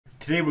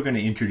Today we're going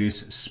to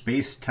introduce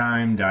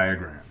space-time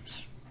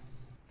diagrams.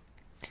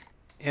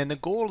 And the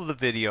goal of the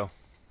video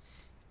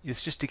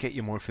is just to get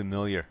you more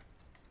familiar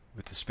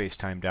with the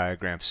space-time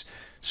diagrams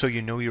so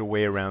you know your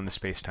way around the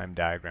space-time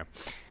diagram.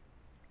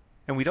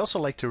 And we'd also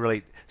like to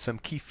relate some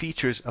key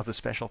features of the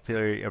special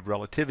theory of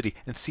relativity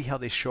and see how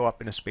they show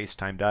up in a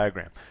space-time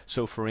diagram.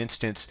 So for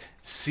instance,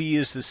 C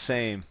is the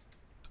same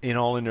in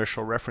all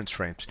inertial reference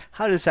frames.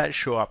 How does that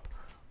show up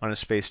on a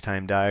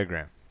space-time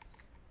diagram?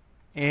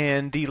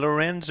 And the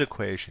Lorentz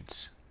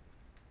equations,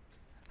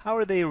 how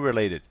are they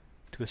related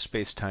to a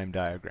space-time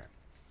diagram?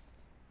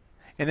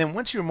 And then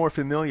once you're more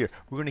familiar,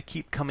 we're going to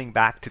keep coming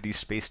back to these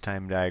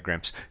space-time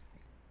diagrams.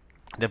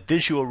 The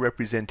visual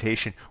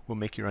representation will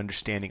make your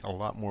understanding a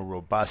lot more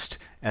robust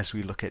as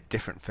we look at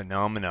different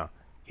phenomena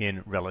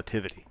in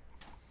relativity.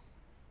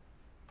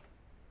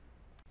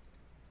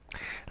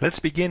 Let's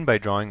begin by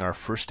drawing our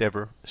first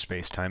ever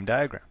space-time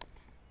diagram.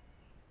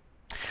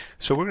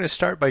 So we're going to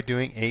start by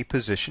doing a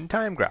position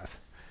time graph.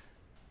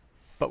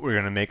 But we're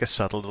going to make a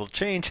subtle little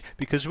change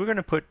because we're going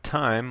to put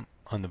time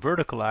on the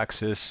vertical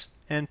axis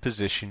and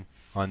position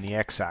on the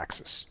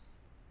x-axis.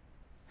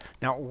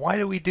 Now, why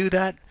do we do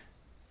that?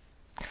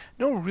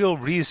 No real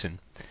reason,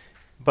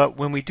 but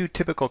when we do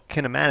typical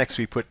kinematics,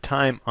 we put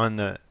time on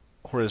the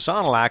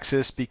horizontal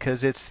axis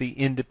because it's the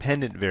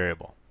independent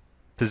variable.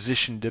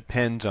 Position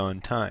depends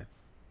on time.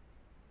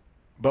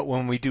 But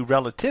when we do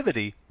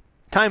relativity,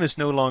 time is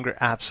no longer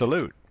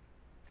absolute.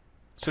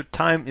 So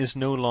time is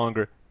no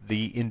longer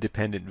the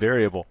independent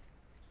variable.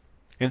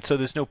 And so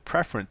there's no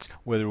preference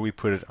whether we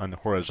put it on the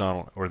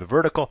horizontal or the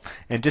vertical.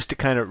 And just to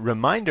kind of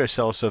remind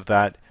ourselves of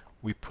that,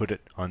 we put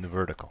it on the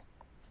vertical.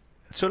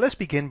 So let's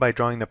begin by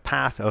drawing the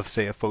path of,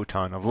 say, a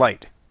photon of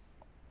light.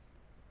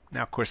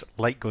 Now, of course,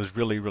 light goes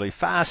really, really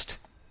fast.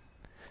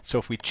 So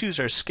if we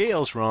choose our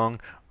scales wrong,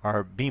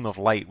 our beam of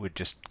light would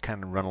just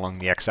kind of run along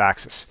the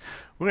x-axis.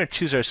 We're going to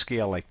choose our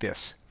scale like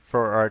this.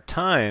 For our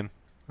time,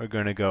 we're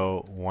going to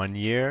go 1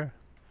 year,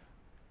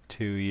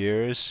 2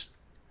 years,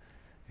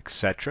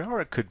 etc. Or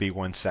it could be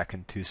 1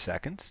 second, 2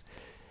 seconds.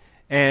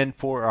 And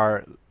for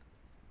our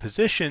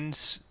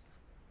positions,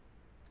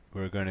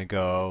 we're going to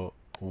go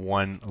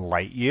 1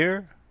 light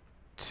year,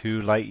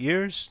 2 light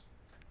years,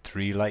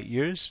 3 light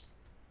years,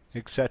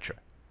 etc.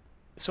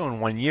 So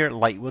in 1 year,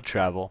 light will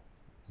travel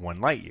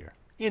 1 light year.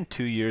 In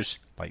 2 years,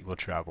 light will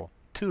travel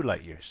 2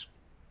 light years.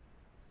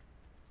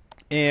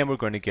 And we're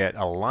going to get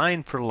a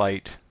line for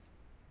light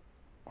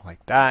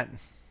like that.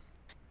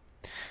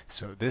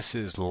 So this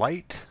is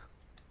light.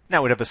 Now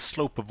it would have a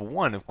slope of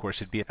 1, of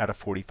course, it'd be at a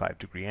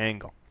 45-degree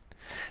angle.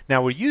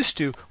 Now we're used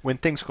to, when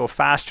things go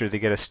faster, they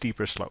get a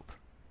steeper slope.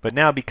 But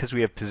now because we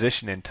have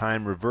position and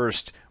time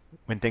reversed,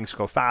 when things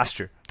go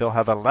faster, they'll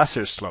have a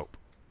lesser slope.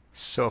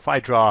 So if I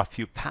draw a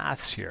few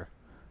paths here,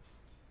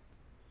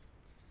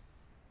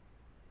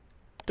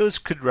 those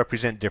could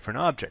represent different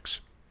objects.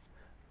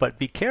 But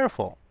be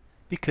careful,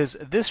 because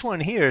this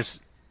one here is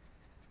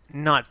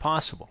not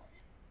possible.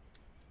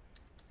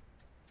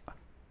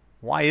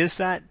 Why is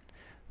that?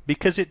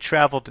 Because it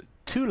traveled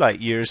 2 light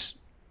years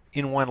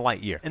in 1 light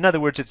year. In other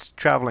words, it's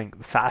traveling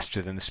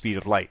faster than the speed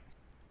of light.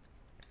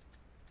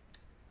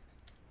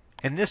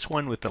 And this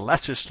one with the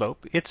lesser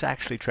slope, it's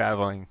actually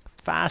traveling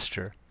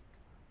faster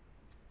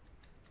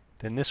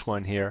than this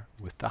one here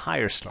with the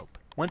higher slope.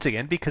 Once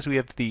again, because we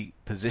have the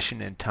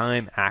position and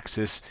time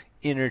axis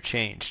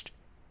interchanged.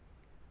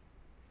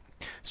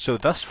 So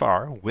thus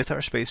far, with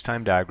our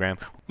space-time diagram,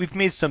 we've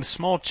made some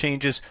small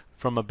changes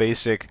from a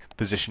basic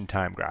position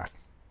time graph.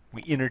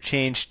 We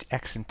interchanged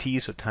x and t,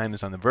 so time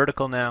is on the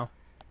vertical now.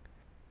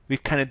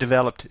 We've kind of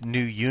developed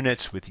new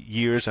units with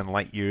years and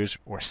light years,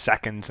 or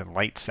seconds and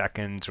light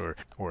seconds, or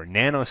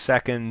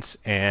nanoseconds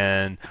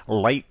and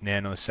light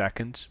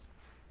nanoseconds.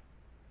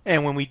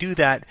 And when we do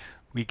that,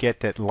 we get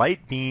that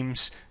light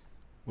beams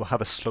will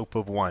have a slope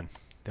of 1.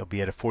 They'll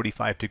be at a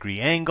 45-degree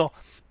angle,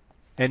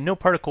 and no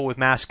particle with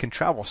mass can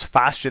travel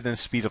faster than the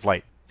speed of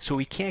light. So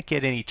we can't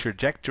get any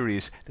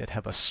trajectories that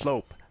have a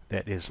slope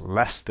that is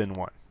less than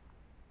 1.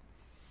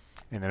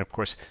 And then, of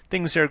course,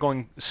 things that are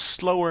going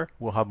slower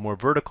will have more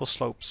vertical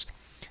slopes.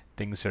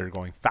 Things that are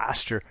going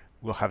faster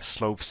will have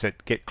slopes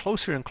that get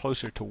closer and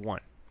closer to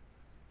 1.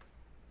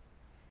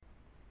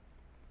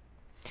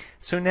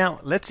 So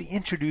now let's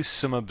introduce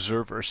some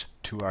observers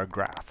to our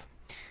graph.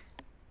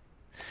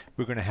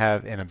 We're going to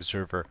have an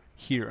observer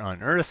here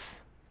on Earth,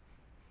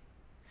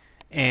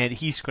 and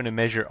he's going to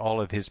measure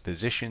all of his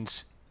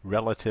positions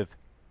relative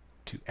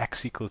to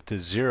x equal to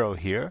 0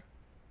 here.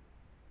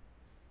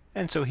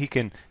 And so he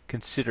can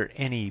consider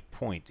any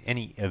point,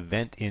 any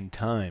event in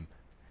time.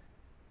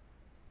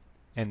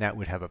 And that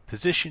would have a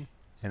position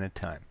and a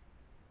time.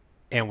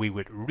 And we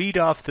would read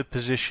off the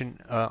position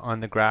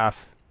on the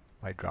graph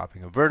by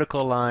dropping a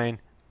vertical line.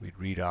 We'd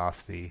read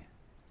off the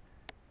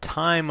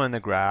time on the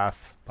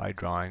graph by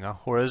drawing a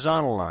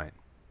horizontal line.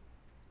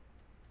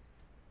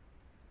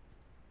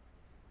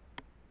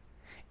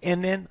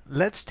 And then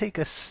let's take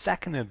a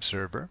second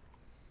observer.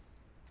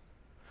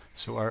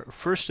 So our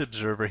first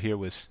observer here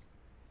was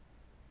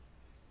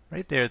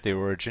right there at the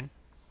origin,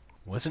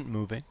 wasn't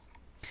moving.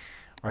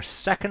 Our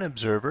second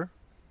observer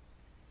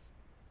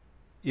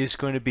is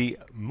going to be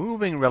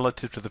moving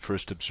relative to the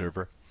first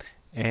observer,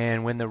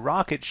 and when the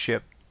rocket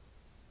ship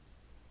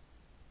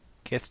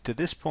gets to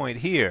this point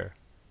here,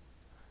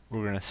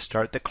 we're going to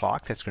start the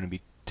clock. That's going to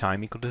be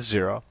time equal to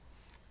 0.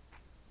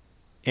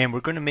 And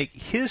we're going to make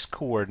his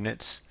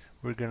coordinates,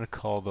 we're going to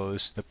call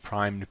those the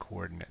primed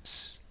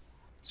coordinates.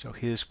 So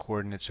his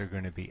coordinates are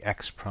going to be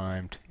x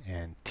primed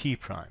and t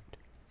primed.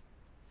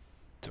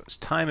 So as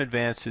time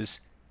advances,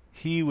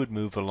 he would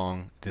move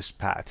along this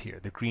path here,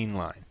 the green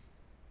line.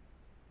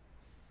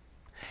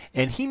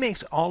 And he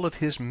makes all of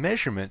his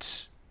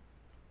measurements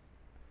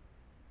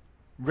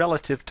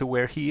relative to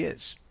where he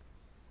is,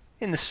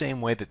 in the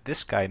same way that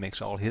this guy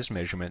makes all his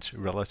measurements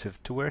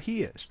relative to where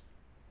he is.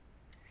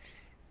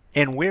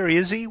 And where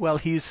is he? Well,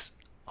 he's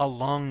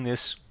along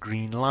this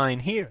green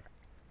line here.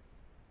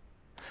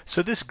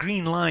 So this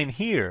green line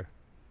here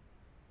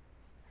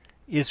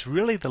is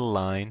really the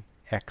line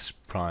x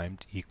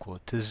primed equal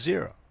to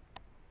 0.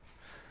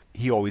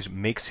 He always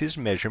makes his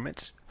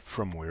measurements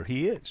from where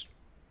he is.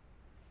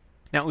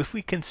 Now if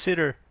we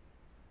consider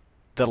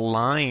the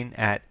line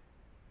at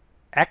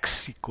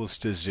x equals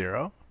to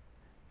 0,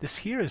 this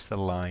here is the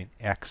line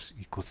x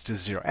equals to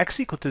 0. X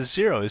equal to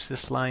 0 is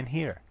this line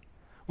here,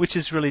 which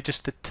is really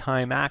just the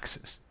time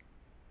axis.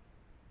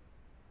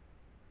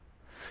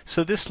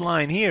 So this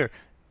line here,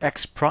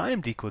 x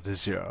primed equal to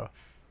 0,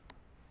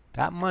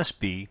 that must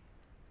be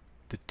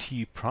the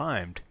t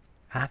primed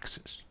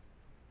axis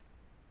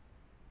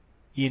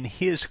in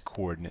his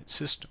coordinate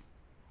system.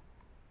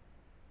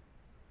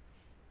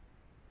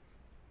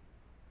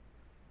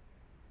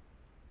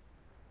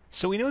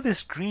 So we know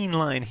this green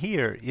line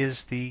here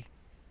is the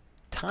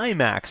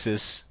time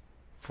axis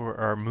for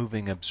our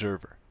moving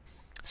observer.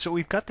 So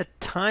we've got the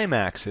time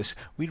axis.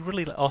 We'd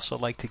really also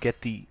like to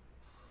get the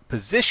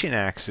position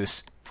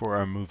axis for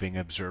our moving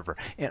observer.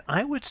 And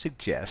I would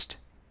suggest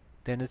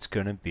then it's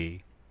going to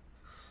be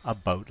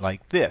about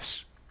like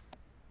this.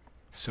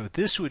 So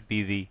this would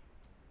be the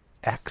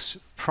x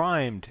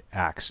primed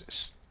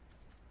axis.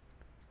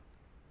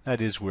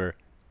 That is where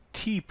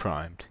t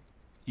primed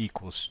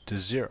equals to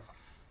 0.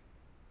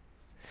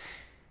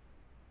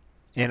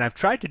 And I've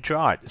tried to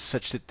draw it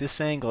such that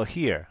this angle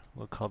here,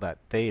 we'll call that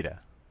theta,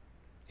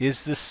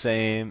 is the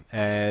same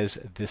as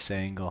this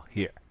angle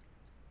here.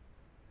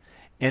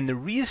 And the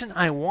reason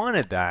I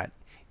wanted that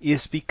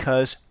is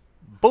because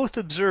both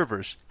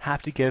observers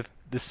have to give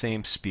the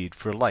same speed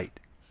for light.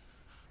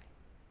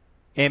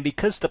 And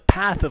because the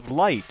path of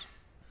light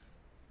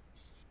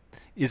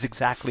is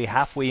exactly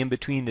halfway in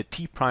between the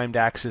t primed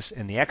axis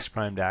and the x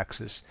primed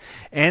axis,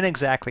 and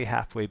exactly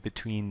halfway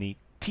between the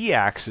t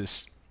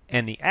axis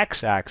and the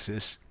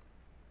x-axis,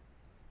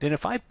 then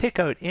if I pick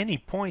out any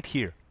point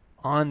here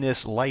on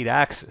this light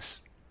axis,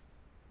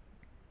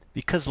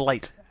 because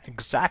light's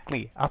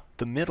exactly up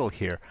the middle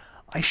here,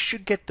 I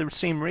should get the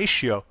same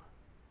ratio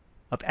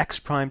of x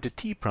primed to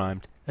t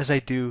primed as I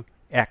do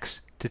x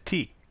to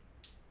t.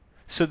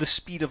 So the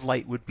speed of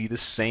light would be the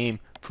same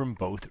from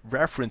both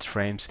reference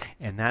frames,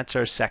 and that's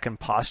our second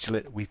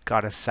postulate. We've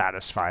got to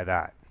satisfy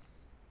that.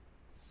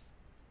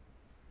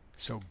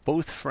 So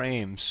both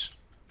frames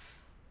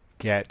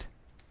get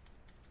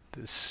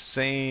the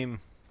same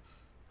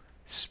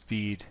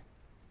speed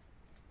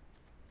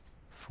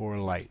for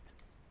light.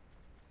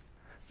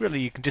 Really,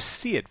 you can just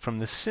see it from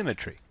the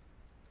symmetry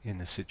in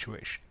the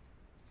situation.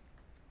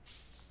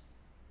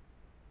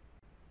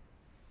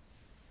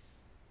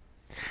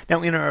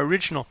 Now, in our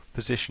original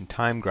position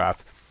time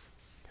graph,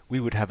 we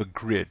would have a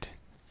grid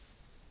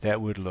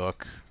that would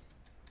look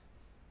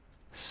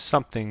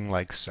something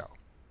like so.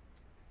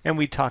 And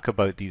we talk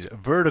about these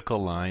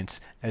vertical lines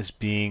as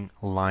being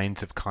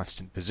lines of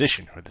constant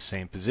position, or the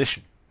same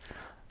position.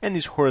 And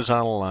these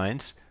horizontal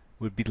lines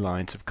would be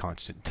lines of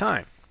constant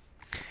time.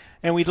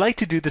 And we'd like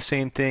to do the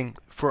same thing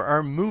for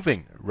our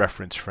moving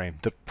reference frame,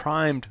 the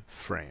primed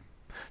frame.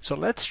 So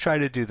let's try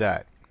to do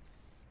that.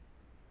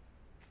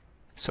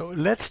 So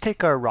let's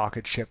take our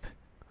rocket ship,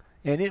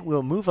 and it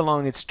will move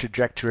along its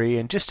trajectory,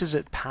 and just as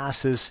it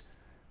passes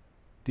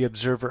the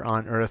observer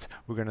on Earth,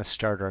 we're going to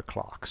start our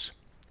clocks.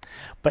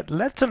 But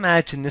let's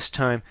imagine this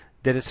time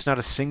that it's not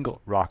a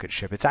single rocket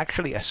ship. It's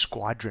actually a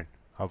squadron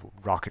of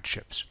rocket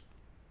ships.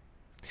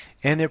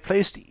 And they're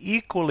placed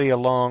equally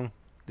along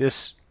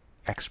this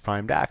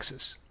x-primed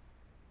axis.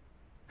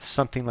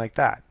 Something like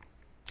that.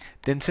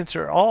 Then since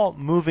they're all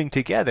moving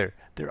together,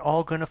 they're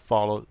all going to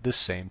follow the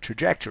same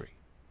trajectory.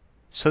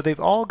 So they've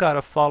all got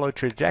to follow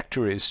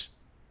trajectories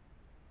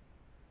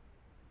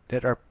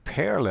that are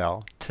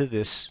parallel to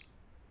this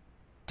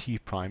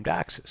t-primed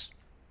axis.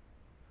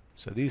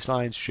 So these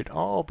lines should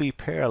all be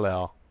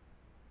parallel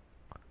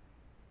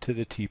to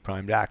the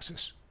t-primed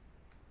axis.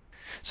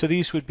 So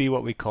these would be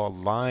what we call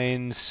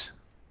lines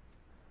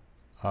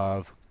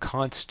of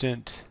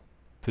constant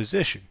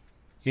position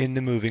in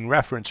the moving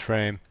reference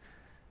frame.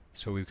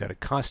 So we've got a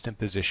constant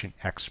position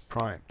x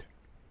primed.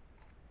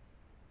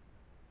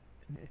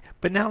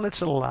 But now let's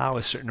allow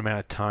a certain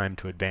amount of time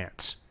to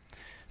advance.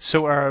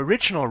 So our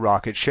original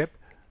rocket ship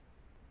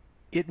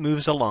it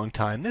moves a long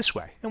time this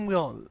way, and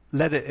we'll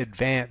let it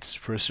advance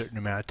for a certain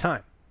amount of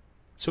time.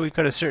 So we've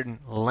got a certain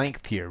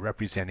length here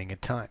representing a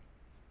time.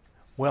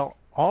 Well,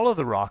 all of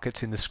the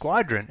rockets in the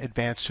squadron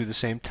advance through the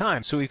same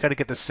time, so we've got to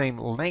get the same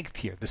length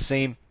here, the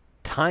same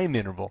time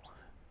interval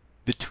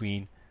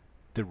between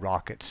the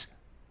rockets,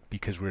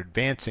 because we're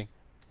advancing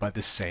by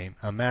the same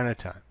amount of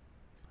time.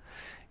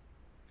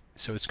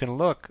 So it's going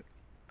to look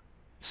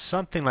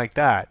something like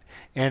that,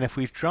 and if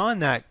we've drawn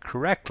that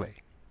correctly,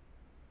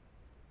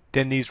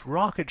 then these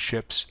rocket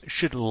ships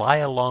should lie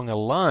along a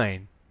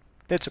line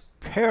that's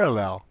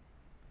parallel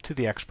to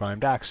the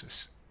x-primed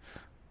axis.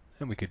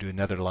 And we could do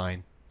another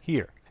line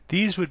here.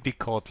 These would be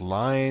called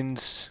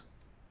lines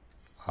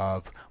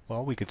of,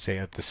 well, we could say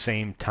at the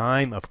same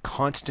time, of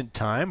constant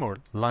time, or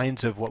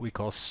lines of what we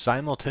call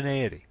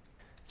simultaneity.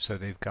 So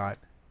they've got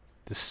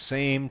the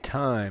same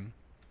time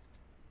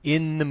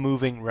in the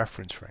moving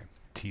reference frame,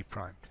 t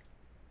primed.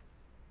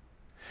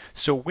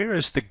 So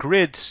whereas the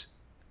grids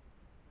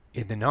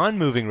in the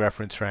non-moving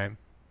reference frame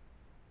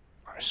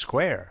are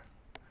square,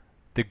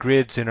 the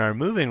grids in our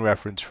moving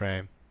reference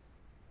frame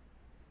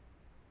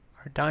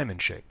are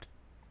diamond-shaped.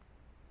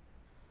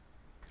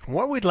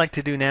 What we'd like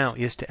to do now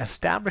is to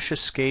establish a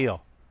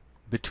scale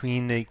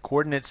between the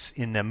coordinates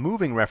in the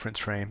moving reference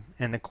frame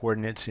and the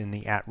coordinates in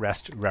the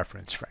at-rest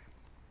reference frame.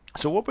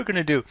 So what we're going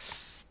to do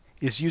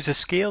is use a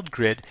scaled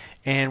grid,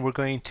 and we're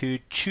going to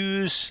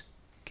choose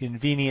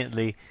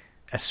conveniently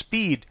a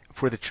speed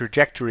for the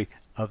trajectory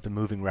of the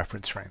moving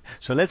reference frame.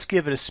 So let's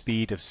give it a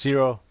speed of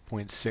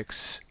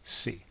 0.6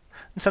 c.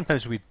 And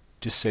sometimes we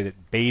just say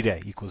that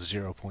beta equals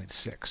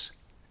 0.6.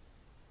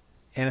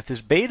 And if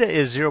this beta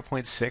is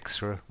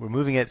 0.6, or we're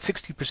moving at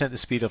 60% the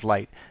speed of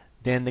light,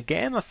 then the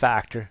gamma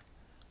factor,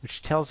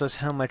 which tells us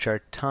how much our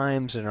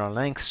times and our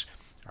lengths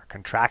are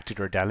contracted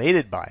or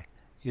dilated by,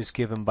 is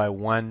given by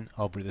 1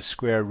 over the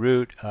square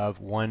root of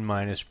 1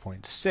 minus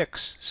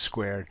 0.6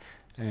 squared.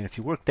 And if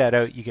you work that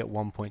out, you get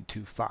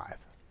 1.25.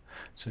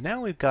 So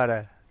now we've got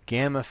a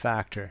gamma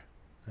factor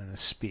and a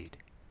speed.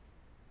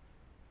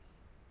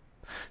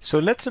 So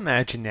let's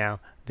imagine now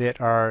that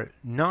our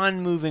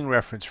non-moving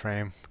reference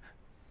frame,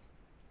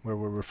 where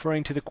we're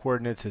referring to the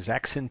coordinates as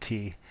x and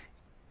t,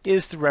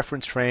 is the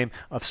reference frame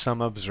of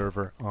some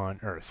observer on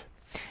Earth.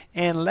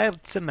 And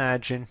let's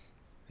imagine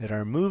that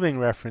our moving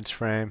reference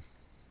frame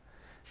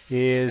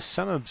is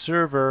some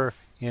observer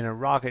in a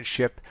rocket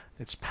ship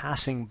that's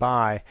passing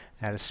by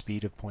at a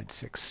speed of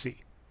 0.6 c.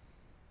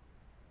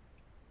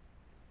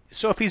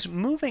 So if he's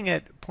moving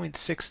at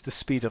 0.6 the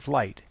speed of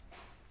light,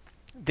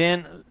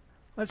 then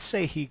let's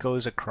say he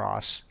goes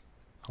across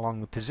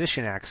along the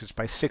position axis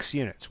by 6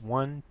 units.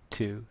 1,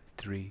 2,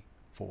 3,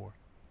 4,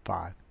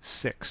 5,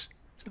 6.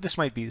 So this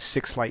might be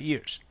 6 light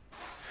years.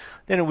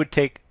 Then it would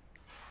take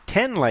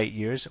 10 light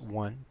years.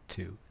 1,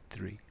 2,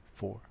 3,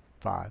 4,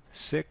 5,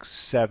 6,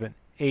 7,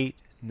 8,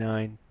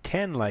 9,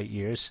 10 light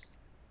years.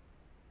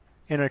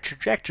 And our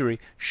trajectory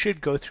should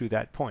go through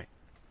that point.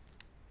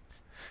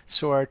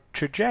 So our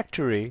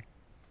trajectory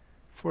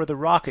for the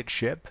rocket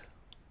ship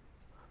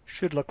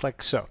should look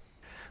like so.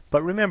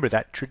 But remember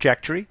that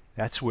trajectory,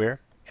 that's where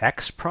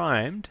x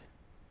primed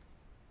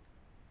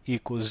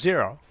equals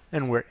 0.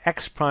 And where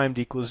x primed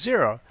equals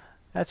 0,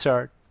 that's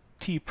our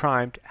t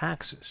primed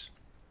axis.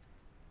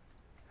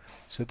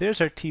 So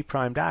there's our t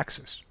primed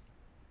axis.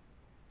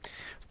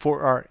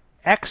 For our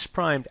x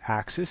primed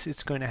axis,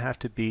 it's going to have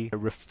to be a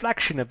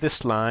reflection of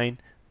this line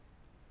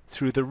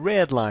through the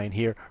red line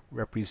here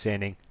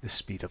representing the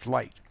speed of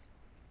light.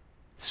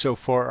 So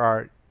for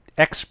our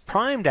x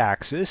primed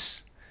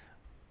axis,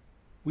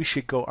 we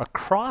should go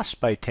across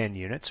by 10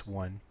 units.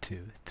 1,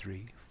 2,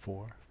 3,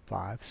 4,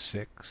 5,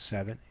 6,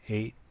 7,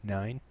 8,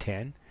 9,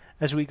 10.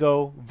 As we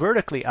go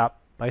vertically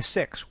up by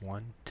 6.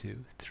 1,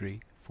 2, 3,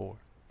 4,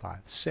 5,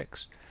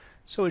 6.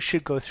 So it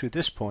should go through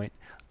this point.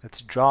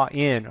 Let's draw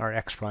in our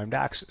x primed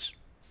axis.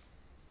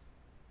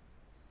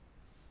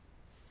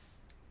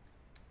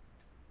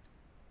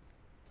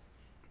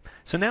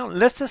 So now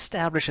let's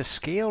establish a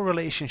scale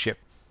relationship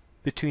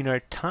between our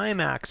time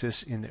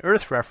axis in the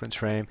Earth reference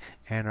frame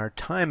and our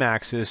time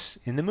axis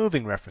in the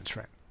moving reference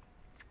frame.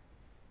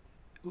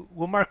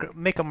 We'll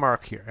make a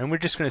mark here, and we're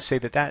just going to say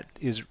that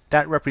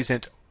that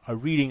represents a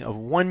reading of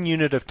 1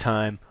 unit of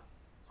time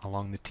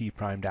along the t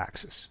primed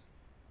axis.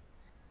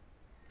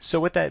 So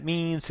what that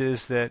means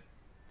is that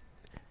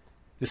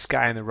this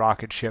guy in the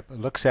rocket ship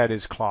looks at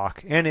his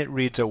clock and it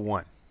reads a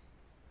 1.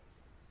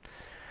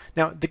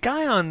 Now the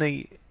guy on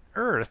the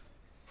Earth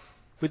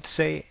would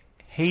say,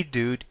 hey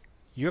dude,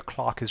 your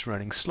clock is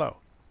running slow.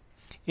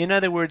 In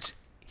other words,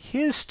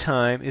 his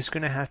time is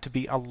going to have to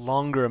be a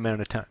longer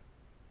amount of time.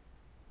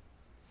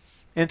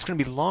 And it's going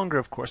to be longer,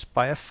 of course,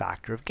 by a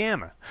factor of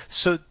gamma.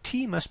 So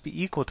t must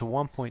be equal to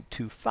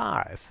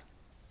 1.25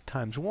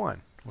 times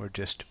 1, or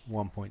just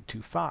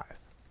 1.25.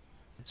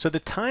 So the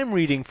time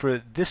reading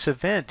for this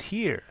event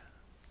here,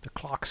 the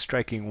clock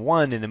striking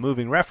 1 in the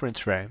moving reference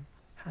frame,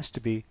 has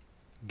to be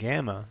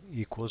gamma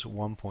equals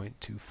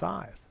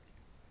 1.25.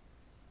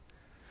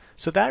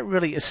 So that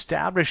really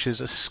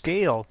establishes a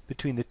scale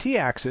between the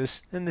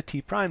t-axis and the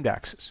t-primed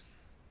axis.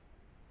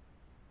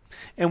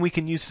 And we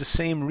can use the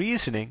same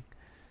reasoning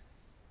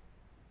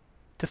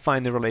to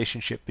find the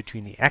relationship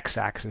between the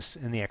x-axis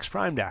and the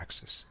x-primed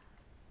axis.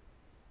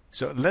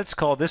 So let's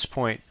call this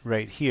point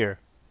right here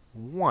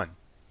 1.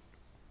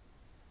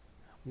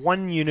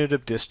 1 unit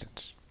of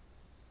distance.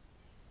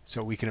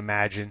 So we can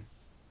imagine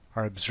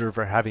our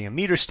observer having a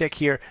meter stick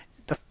here.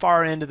 The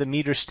far end of the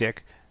meter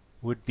stick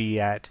would be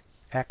at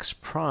x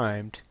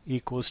primed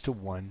equals to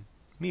 1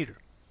 meter.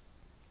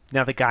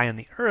 Now the guy on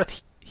the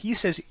Earth, he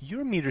says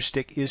your meter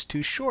stick is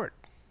too short.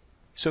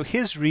 So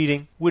his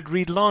reading would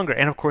read longer,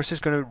 and of course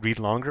it's going to read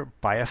longer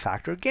by a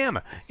factor of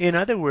gamma. In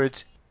other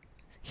words,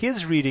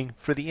 his reading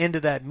for the end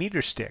of that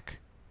meter stick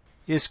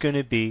is going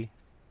to be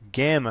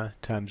gamma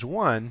times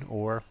 1,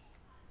 or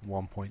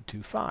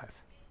 1.25.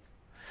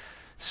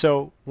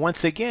 So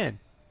once again,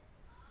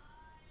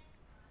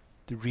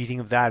 the reading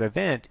of that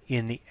event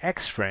in the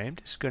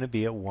x-framed is going to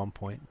be at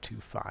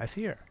 1.25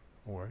 here,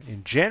 or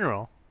in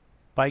general,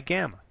 by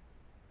gamma.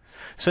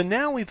 So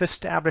now we've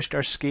established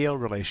our scale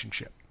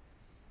relationship.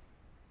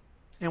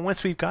 And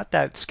once we've got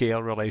that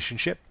scale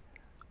relationship,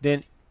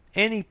 then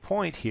any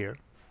point here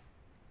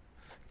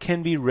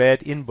can be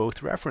read in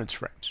both reference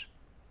frames.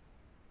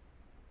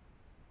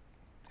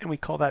 And we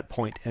call that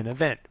point an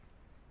event.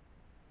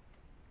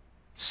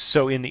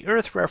 So in the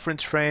Earth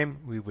reference frame,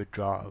 we would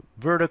draw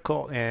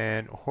vertical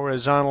and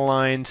horizontal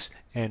lines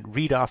and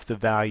read off the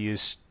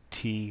values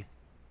t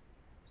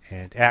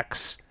and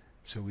x.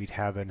 So we'd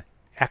have an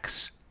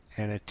x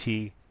and a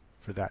t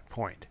for that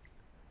point.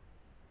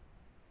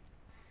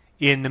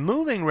 In the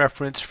moving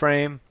reference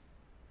frame,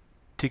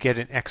 to get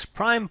an x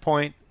prime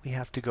point, we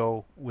have to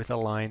go with a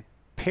line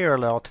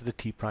parallel to the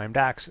t primed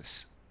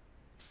axis.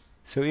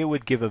 So it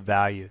would give a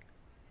value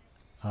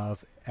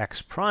of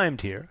x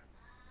primed here.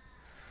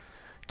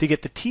 To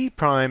get the t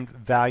primed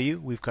value,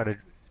 we've got to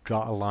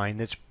draw a line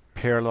that's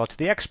parallel to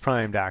the x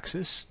primed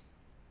axis,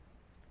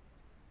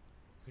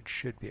 which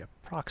should be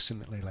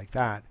approximately like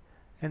that,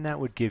 and that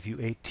would give you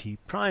a t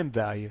prime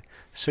value.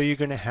 So you're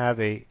going to have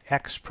a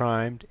x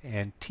primed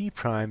and t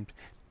primed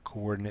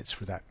coordinates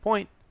for that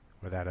point,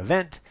 or that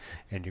event,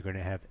 and you're going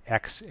to have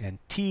x and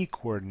t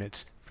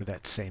coordinates for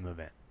that same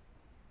event.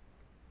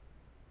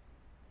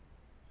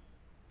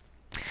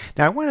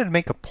 Now I wanted to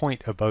make a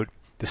point about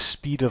the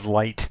speed of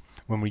light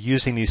when we're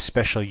using these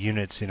special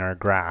units in our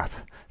graph.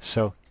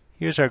 So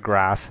here's our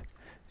graph,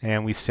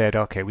 and we said,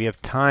 okay, we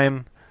have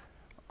time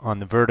on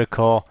the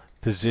vertical,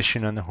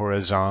 position on the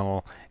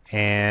horizontal,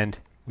 and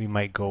we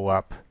might go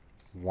up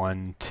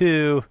 1,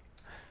 2,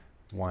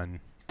 1,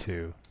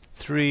 2,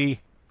 3,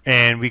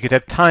 and we could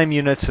have time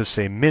units of,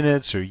 say,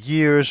 minutes or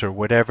years or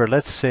whatever.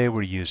 Let's say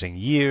we're using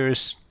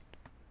years.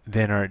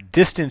 Then our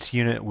distance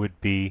unit would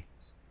be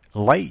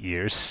light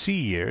years, c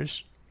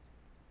years.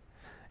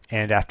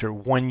 And after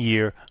 1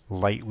 year,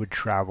 light would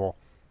travel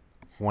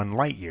 1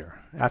 light year.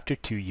 After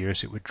 2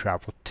 years, it would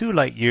travel 2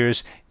 light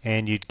years,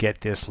 and you'd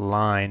get this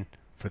line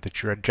for the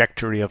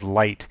trajectory of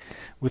light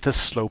with a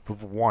slope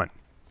of 1.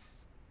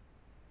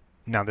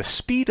 Now the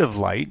speed of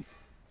light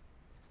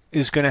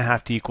is going to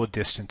have to equal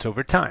distance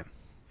over time.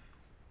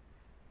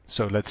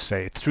 So let's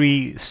say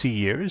 3 c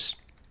years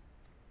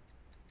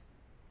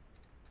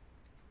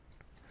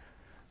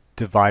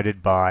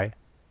divided by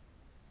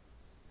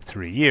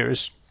 3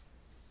 years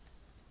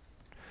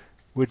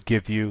would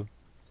give you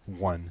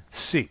 1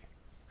 c.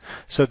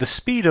 So the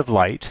speed of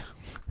light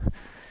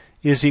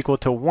is equal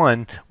to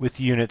 1 with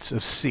units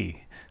of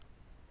c,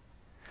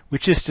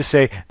 which is to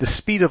say the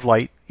speed of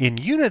light in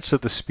units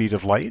of the speed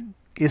of light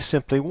is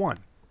simply 1.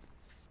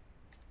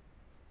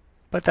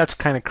 But that's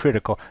kind of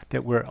critical,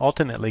 that we're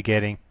ultimately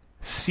getting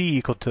c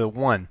equal to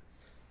 1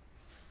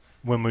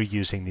 when we're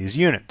using these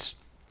units.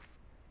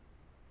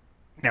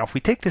 Now if we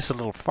take this a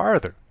little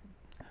farther,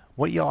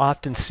 what you'll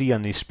often see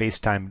on these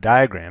space-time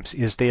diagrams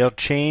is they'll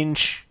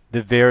change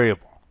the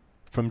variable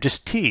from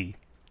just t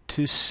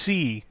to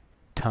c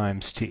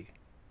times t,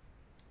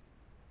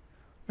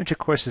 which of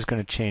course is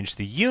going to change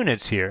the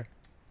units here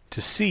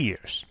to c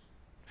years.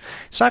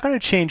 It's not going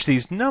to change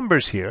these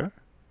numbers here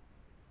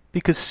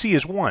because c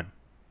is 1.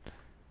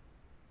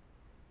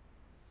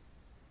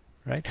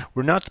 Right?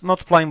 We're not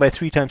multiplying by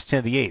 3 times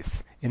 10 to the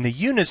 8th. In the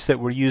units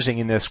that we're using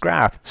in this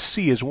graph,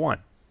 c is 1.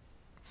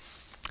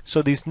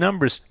 So these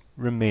numbers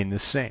remain the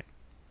same.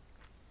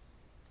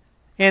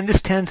 And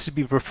this tends to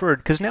be preferred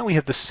because now we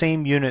have the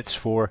same units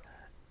for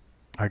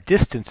our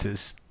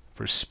distances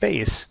for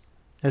space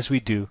as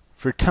we do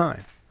for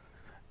time.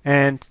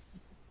 And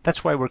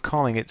that's why we're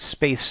calling it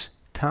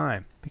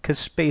space-time, because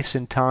space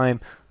and time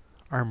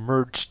are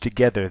merged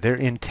together. They're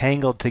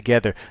entangled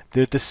together.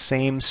 They're the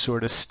same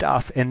sort of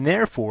stuff, and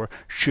therefore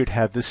should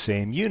have the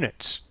same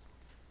units.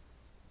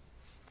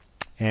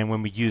 And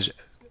when we use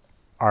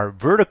our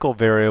vertical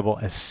variable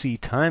as c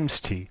times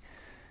t,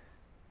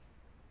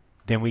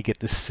 then we get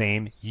the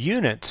same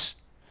units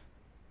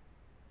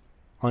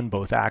on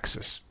both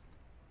axes.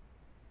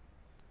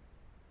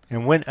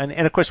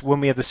 And of course,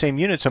 when we have the same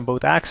units on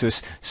both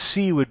axes,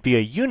 c would be a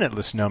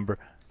unitless number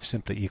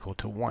simply equal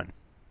to 1.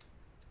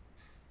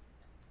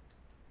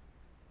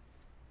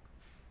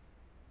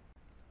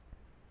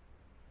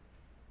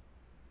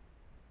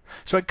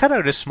 So I cut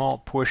out a small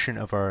portion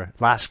of our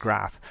last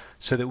graph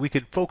so that we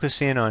could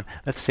focus in on,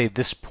 let's say,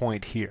 this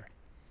point here.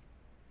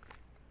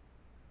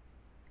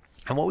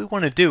 And what we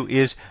want to do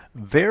is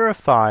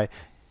verify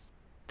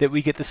that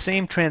we get the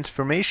same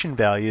transformation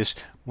values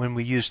when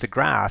we use the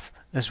graph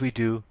as we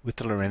do with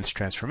the Lorentz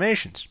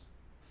transformations.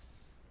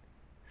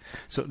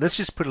 So let's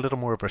just put a little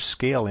more of our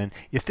scale in.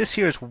 If this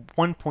here is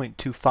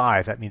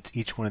 1.25, that means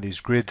each one of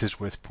these grids is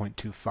worth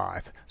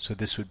 0.25. So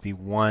this would be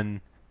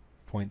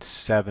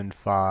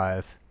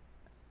 1.75,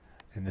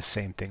 and the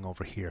same thing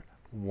over here,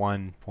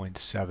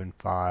 1.75,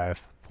 0.5,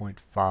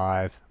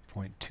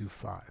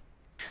 0.25.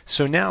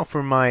 So now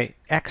for my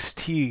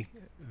xt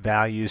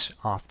values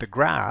off the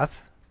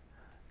graph,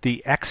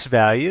 the x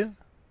value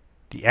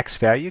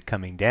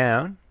coming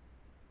down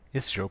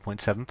is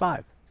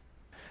 0.75.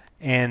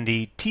 And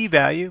the t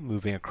value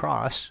moving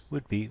across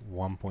would be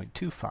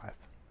 1.25.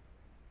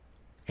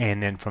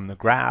 And then from the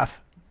graph,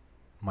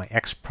 my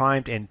x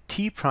primed and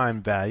t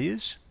primed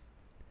values,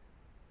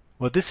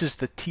 well, this is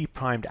the t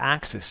primed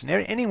axis. And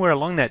anywhere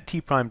along that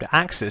t primed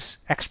axis,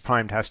 x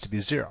primed has to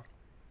be 0.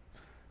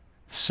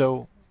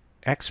 So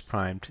x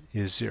primed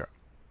is 0.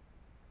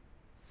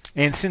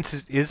 And since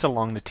it is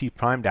along the t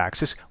primed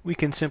axis, we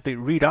can simply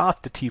read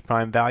off the t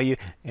prime value,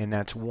 and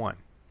that's 1.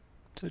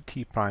 So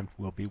t prime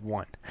will be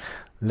 1.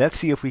 Let's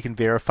see if we can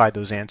verify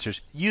those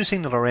answers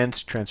using the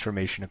Lorentz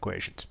transformation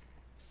equations.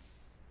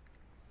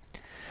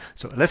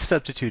 So let's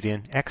substitute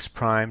in x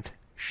primed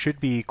should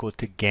be equal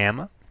to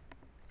gamma,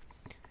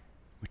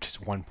 which is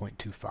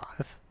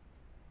 1.25,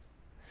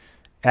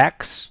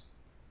 x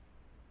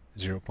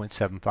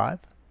 0.75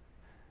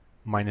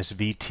 minus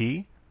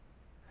vt.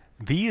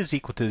 V is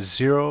equal to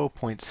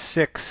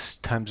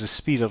 0.6 times the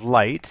speed of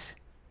light.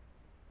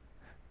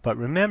 But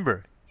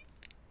remember,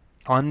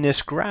 on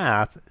this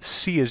graph,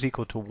 c is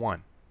equal to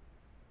 1.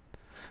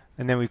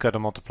 And then we've got to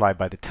multiply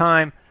by the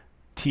time.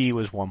 T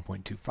was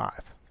 1.25.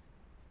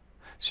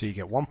 So you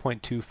get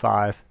 1.25.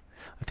 I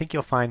think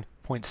you'll find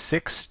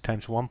 0.6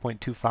 times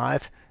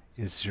 1.25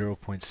 is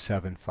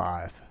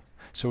 0.75.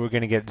 So we're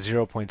going to get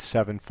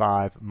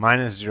 0.75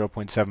 minus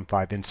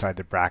 0.75 inside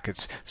the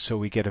brackets. So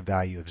we get a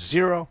value of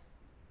 0.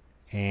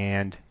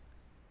 And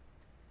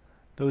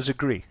those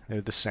agree. They're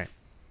the same.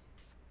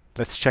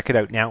 Let's check it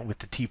out now with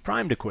the t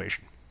primed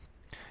equation.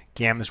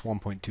 Gamma is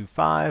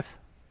 1.25.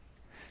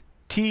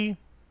 T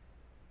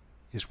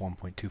is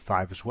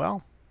 1.25 as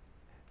well.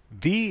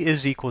 V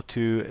is equal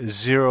to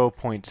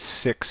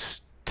 0.6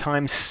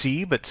 times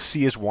c, but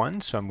c is 1,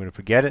 so I'm going to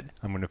forget it.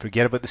 I'm going to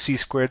forget about the c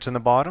squareds on the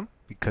bottom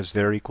because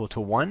they're equal to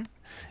 1.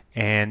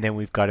 And then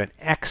we've got an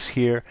x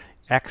here.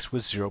 X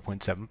was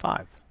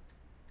 0.75.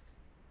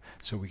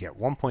 So we get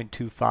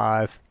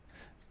 1.25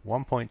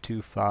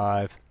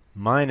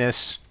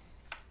 minus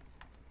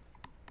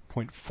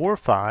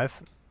 0.45,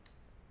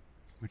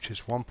 which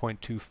is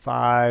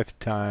 1.25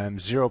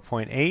 times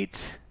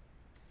 0.8,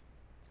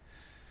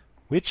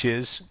 which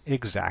is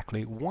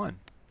exactly 1.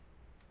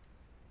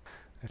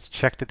 Let's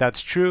check that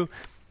that's true.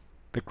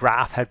 The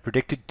graph had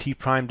predicted t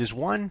primed is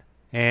 1,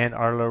 and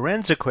our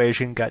Lorentz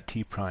equation got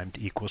t primed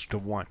equals to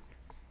 1.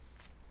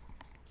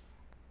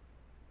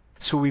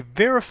 So we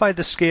verified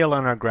the scale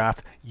on our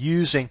graph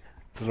using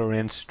the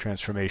Lorentz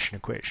transformation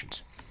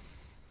equations.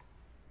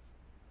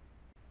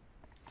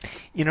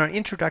 In our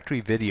introductory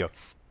video,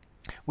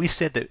 we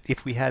said that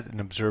if we had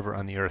an observer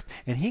on the Earth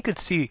and he could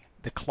see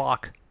the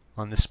clock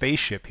on the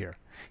spaceship here,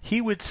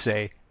 he would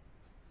say,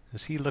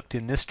 as he looked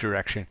in this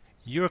direction,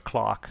 your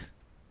clock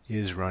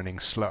is running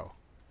slow.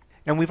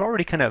 And we've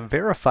already kind of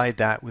verified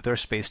that with our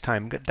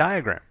space-time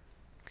diagram.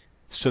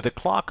 So the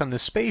clock on the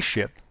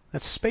spaceship,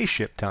 that's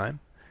spaceship time,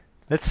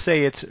 let's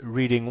say it's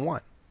reading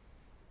 1.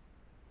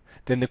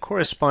 Then the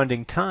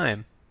corresponding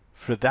time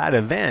for that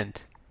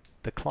event,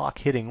 the clock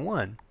hitting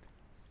 1,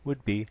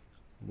 would be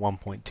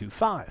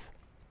 1.25.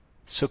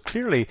 So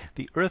clearly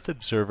the Earth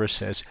observer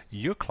says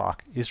your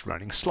clock is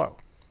running slow.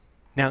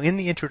 Now in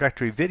the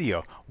introductory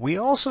video, we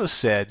also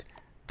said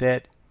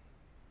that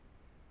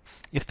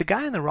if the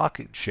guy in the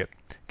rocket ship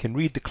can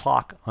read the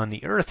clock on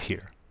the Earth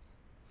here,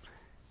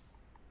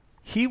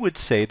 he would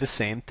say the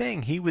same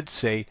thing. He would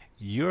say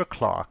your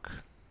clock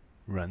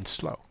runs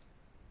slow.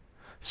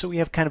 So we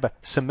have kind of a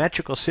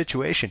symmetrical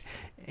situation,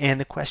 and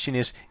the question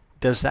is,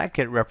 does that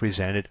get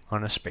represented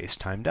on a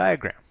space-time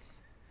diagram?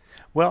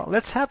 Well,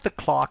 let's have the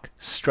clock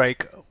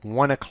strike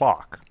 1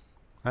 o'clock.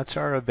 That's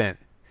our event.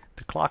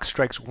 The clock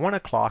strikes 1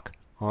 o'clock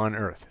on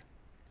Earth.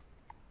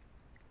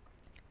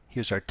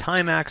 Here's our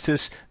time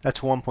axis. That's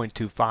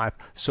 1.25.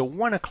 So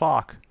 1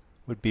 o'clock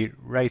would be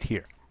right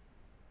here.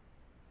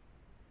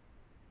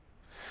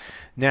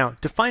 Now,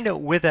 to find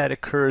out where that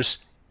occurs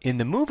in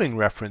the moving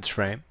reference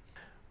frame,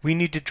 we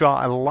need to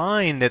draw a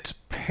line that's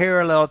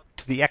parallel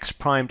to the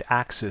x-primed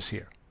axis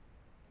here.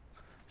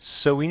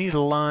 So we need a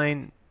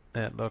line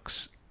that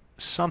looks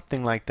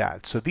something like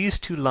that. So these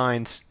two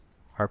lines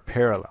are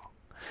parallel.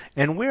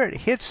 And where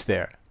it hits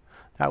there,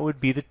 that would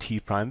be the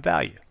t-prime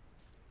value.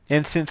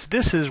 And since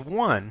this is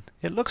 1,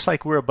 it looks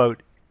like we're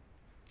about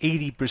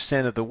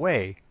 80% of the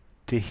way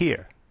to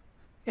here.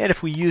 And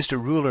if we used a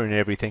ruler and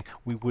everything,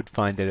 we would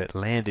find that it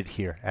landed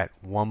here at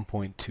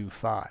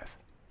 1.25.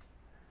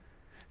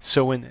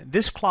 So when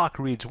this clock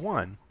reads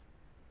 1,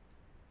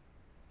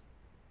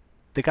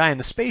 the guy in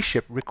the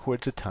spaceship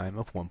records a time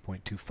of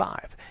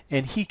 1.25.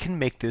 And he can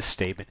make this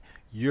statement,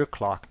 your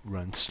clock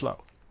runs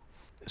slow.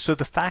 So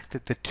the fact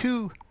that the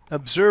two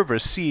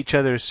observers see each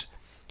other's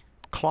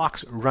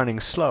clocks running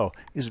slow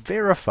is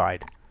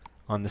verified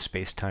on the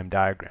space-time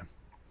diagram.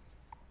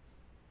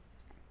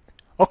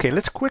 Okay,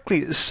 let's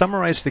quickly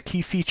summarize the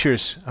key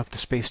features of the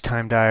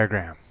space-time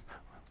diagram.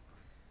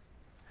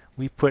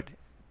 We put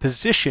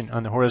position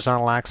on the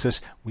horizontal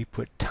axis, we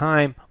put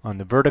time on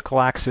the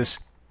vertical axis,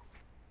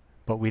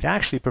 but we'd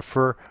actually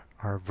prefer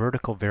our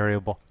vertical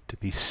variable to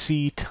be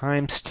c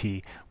times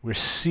t, where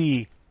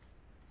c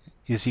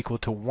is equal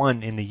to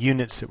 1 in the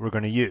units that we're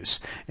going to use.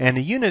 And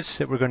the units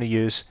that we're going to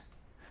use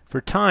for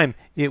time,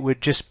 it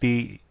would just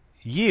be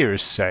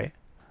years, say,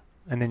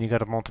 and then you got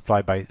to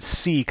multiply by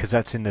c because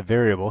that's in the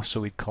variable,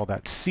 so we'd call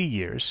that c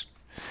years.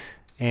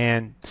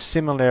 And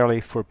similarly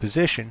for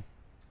position,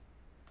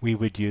 we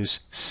would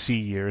use c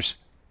years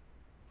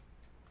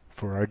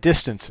for our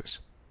distances.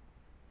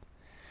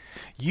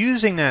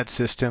 Using that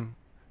system,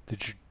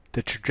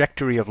 the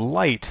trajectory of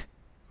light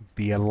would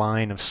be a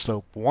line of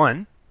slope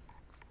 1,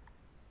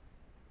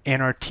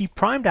 and our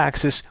t-primed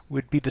axis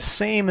would be the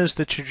same as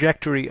the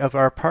trajectory of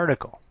our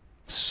particle.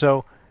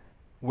 So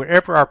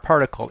wherever our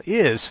particle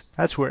is,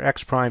 that's where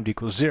x primed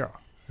equals 0.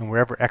 And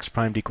wherever x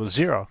primed equals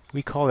 0,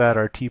 we call that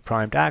our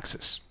t-primed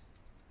axis.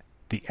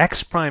 The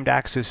x primed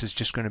axis is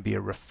just going to be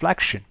a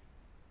reflection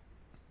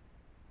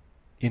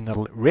in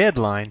the red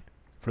line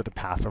for the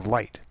path of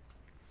light.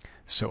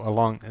 So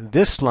along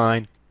this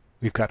line,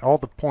 we've got all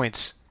the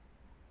points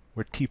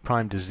where t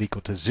primed is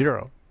equal to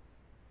 0.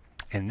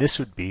 And this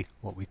would be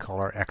what we call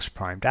our x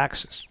primed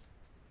axis.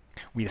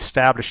 We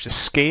established a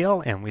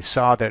scale, and we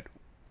saw that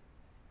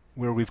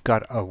where we've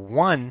got a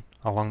 1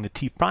 along the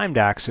t-primed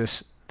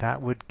axis,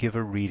 that would give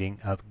a reading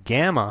of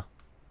gamma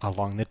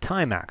along the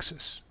time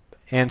axis.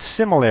 And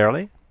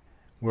similarly,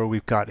 where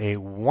we've got a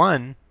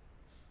 1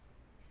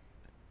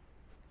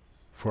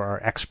 for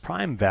our x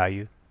prime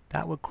value,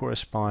 that would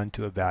correspond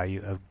to a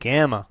value of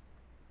gamma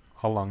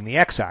along the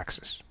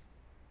x-axis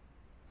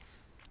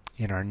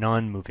in our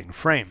non-moving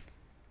frame.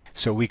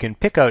 So we can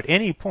pick out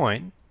any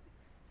point,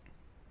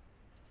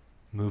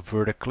 move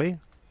vertically,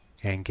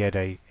 and get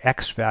a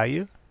x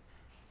value,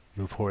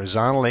 move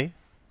horizontally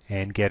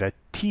and get a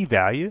t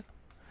value,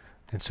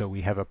 and so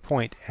we have a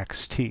point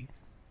xt.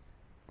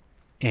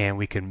 And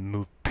we can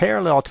move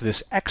parallel to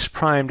this x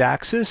primed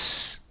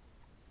axis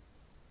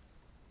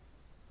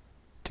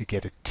to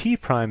get a t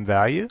prime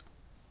value,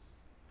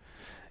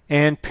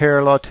 and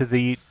parallel to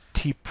the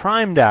t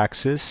primed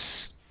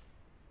axis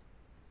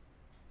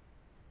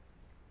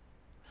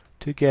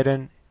to get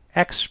an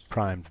x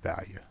primed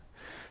value.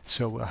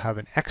 So we'll have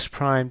an x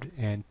primed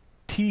and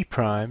t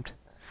primed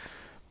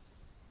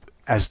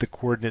as the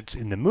coordinates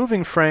in the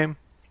moving frame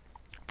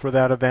for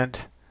that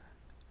event,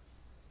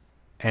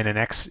 and an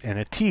x and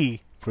a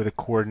t for the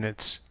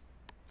coordinates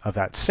of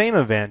that same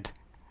event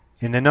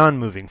in the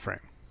non-moving frame.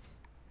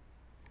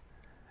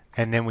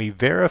 And then we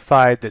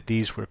verified that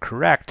these were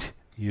correct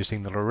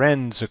using the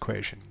Lorentz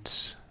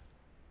equations.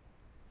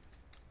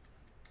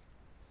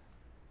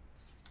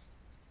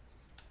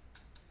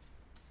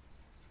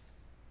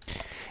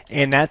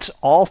 And that's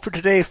all for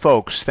today,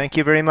 folks. Thank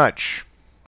you very much.